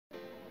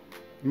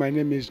My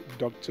name is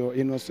Dr.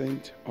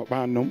 Innocent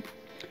Okpanum.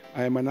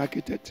 I am an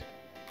architect,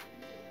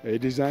 a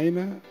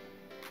designer.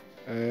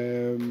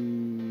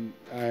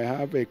 I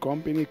have a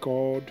company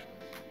called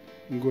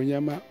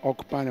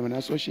Okpanum and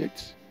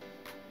Associates.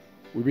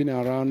 We've been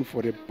around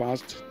for the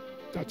past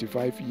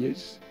 35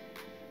 years.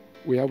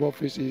 We have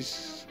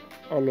offices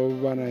all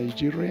over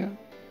Nigeria,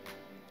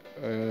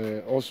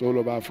 also all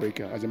over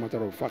Africa, as a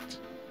matter of fact.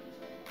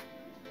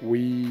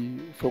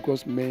 We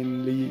focus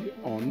mainly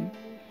on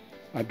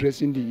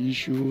addressing the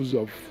issues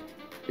of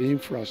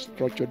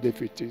infrastructure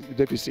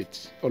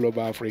deficits all over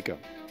Africa.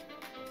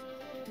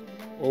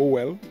 Oh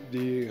well,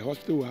 the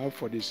hospital we have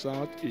for the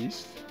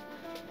Southeast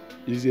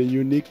is a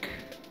unique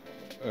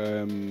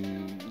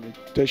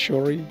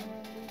tertiary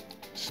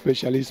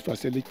specialist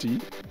facility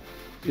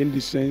in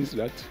the sense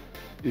that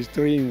it's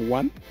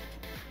 3-in-1,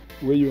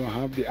 where you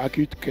have the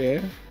acute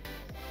care,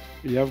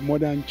 you have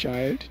mother and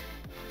child,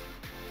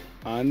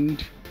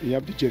 and you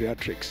have the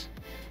geriatrics.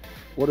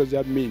 What does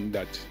that mean?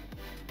 That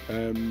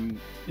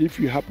if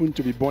you happen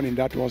to be born in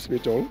that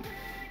hospital,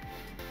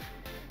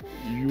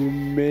 you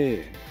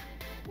may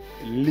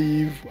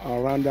live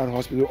around that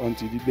hospital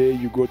until the day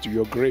you go to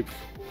your grave.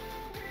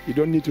 You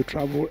don't need to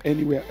travel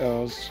anywhere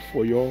else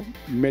for your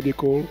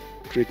medical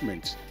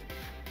treatment.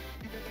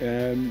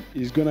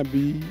 It's going to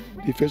be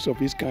the first of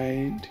its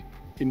kind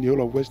in the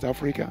whole of West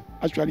Africa,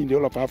 actually in the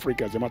whole of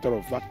Africa, as a matter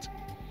of fact.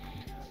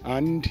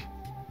 And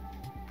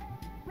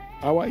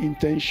our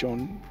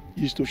intention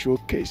is to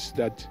showcase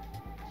that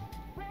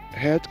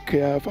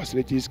healthcare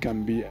facilities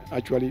can be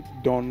actually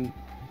done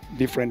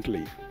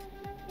differently.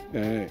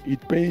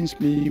 It pains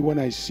me when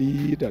I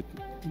see that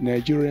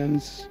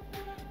Nigerians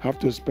have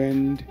to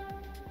spend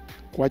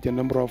quite a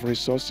number of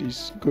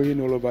resources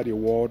going all over the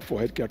world for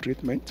healthcare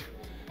treatment.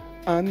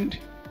 And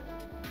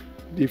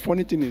the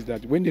funny thing is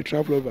that when they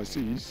travel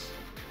overseas,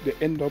 they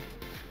end up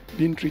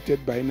being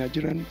treated by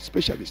Nigerian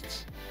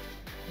specialists.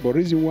 But the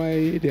reason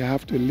why they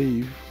have to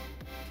leave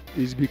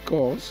is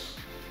because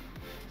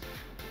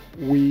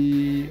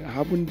we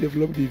haven't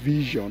developed the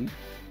vision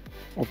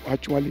of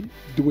actually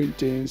doing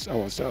things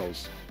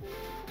ourselves.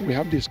 We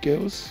have the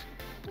skills,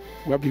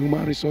 we have the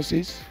human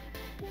resources,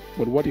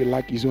 but what they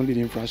lack is only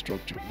the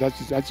infrastructure.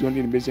 That's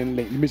only the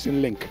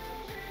missing link.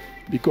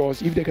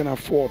 Because if they can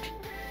afford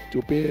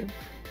to pay,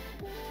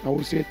 I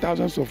would say,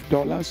 thousands of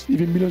dollars,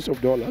 even millions of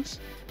dollars,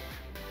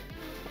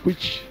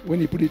 which when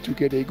you put it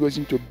together, it goes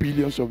into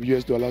billions of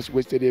US dollars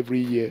wasted every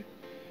year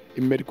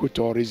in medical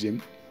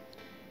tourism.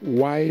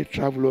 Why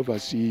travel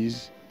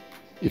overseas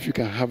if you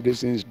can have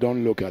these things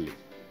done locally?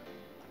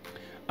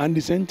 And the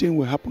same thing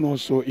will happen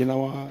also in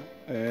our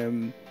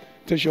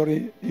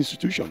tertiary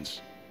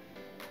institutions.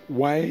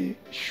 Why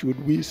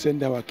should we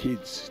send our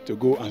kids to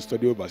go and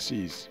study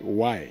overseas?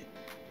 Why?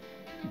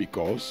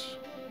 Because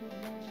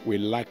we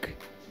lack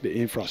the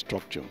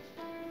infrastructure.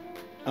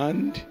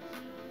 And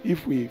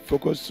if we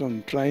focus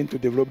on trying to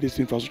develop these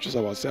infrastructures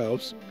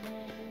ourselves,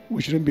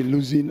 we shouldn't be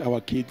losing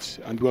our kids.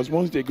 And because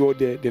once they go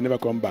there, they never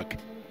come back.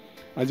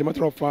 As a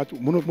matter of fact,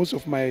 most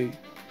of my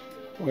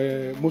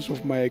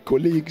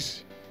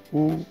colleagues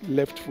who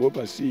left for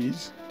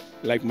overseas,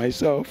 like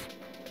myself,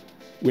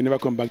 we never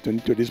come back to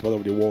this part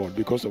of the world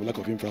because of lack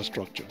of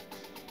infrastructure.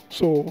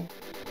 So,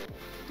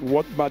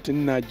 what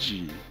Martin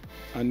Nagy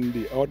and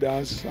the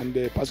others and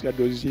the Pascal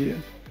Dozier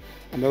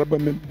and other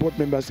board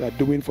members are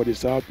doing for the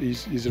South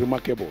is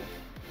remarkable.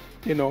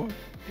 You know,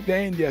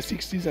 they're in their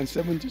 60s and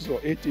 70s or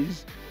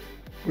 80s,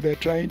 but they're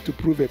trying to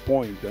prove a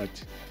point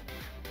that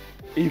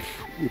if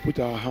we put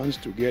our hands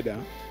together,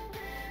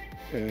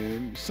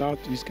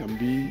 Southeast can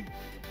be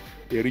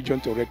a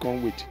region to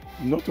reckon with,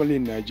 not only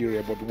in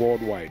Nigeria, but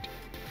worldwide.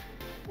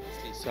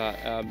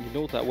 Sir, you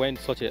know that when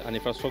such an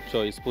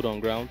infrastructure is put on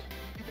ground,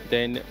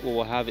 then we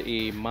will have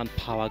a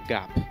manpower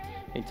gap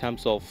in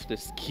terms of the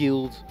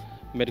skilled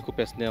medical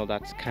personnel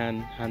that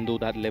can handle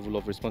that level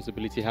of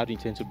responsibility. How do you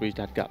intend to bridge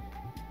that gap?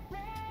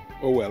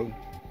 Oh well,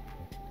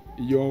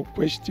 your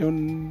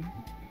question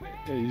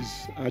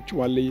is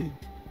actually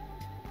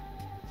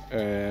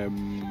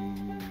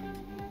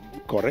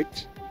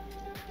correct.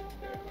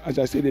 As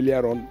I said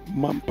earlier on,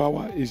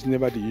 manpower is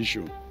never the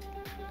issue.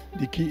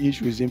 The key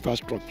issue is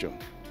infrastructure.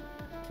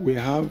 We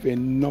have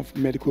enough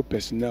medical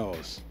personnel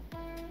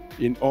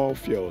in all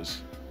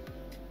fields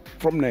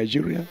from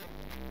Nigeria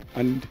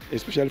and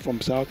especially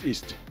from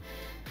Southeast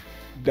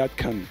that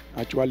can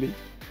actually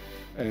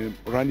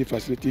run the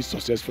facilities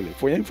successfully.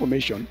 For your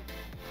information,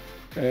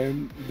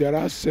 there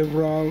are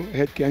several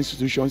healthcare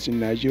institutions in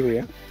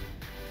Nigeria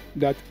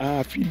that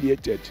are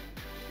affiliated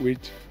with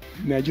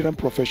Nigerian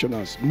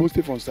professionals,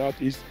 mostly from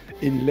Southeast,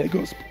 in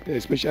Lagos,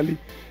 especially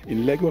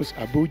in Lagos,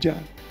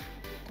 Abuja,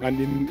 and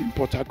in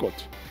Port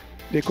Harcourt.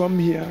 They come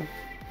here,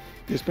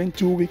 they spend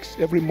 2 weeks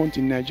every month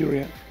in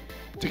Nigeria,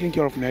 taking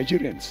care of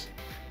Nigerians.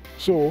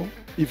 So,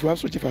 if you have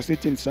such a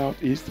facility in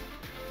Southeast,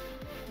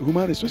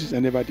 human resources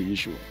are never the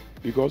issue,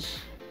 because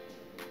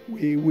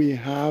we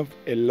have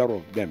a lot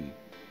of them.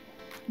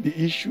 The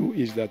issue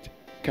is that,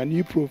 can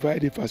you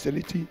provide a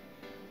facility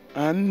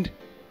and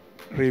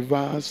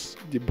reverse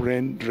the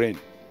brain drain?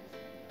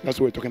 That's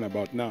what we're talking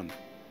about now.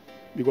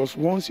 Because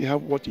once you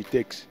have what it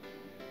takes,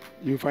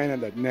 you find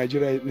out that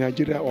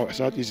Nigeria or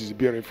Southeast is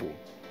beautiful.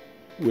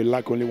 We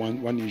lack only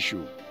one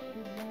issue,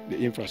 the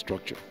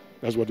infrastructure.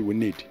 That's what we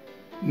need,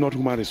 not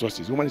human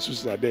resources. Human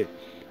resources are there.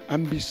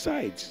 And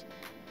besides,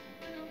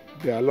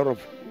 there are a lot of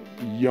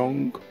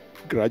young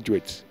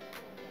graduates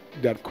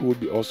that could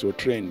be also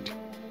trained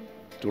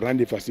to run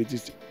the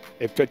facilities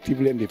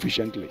effectively and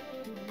efficiently.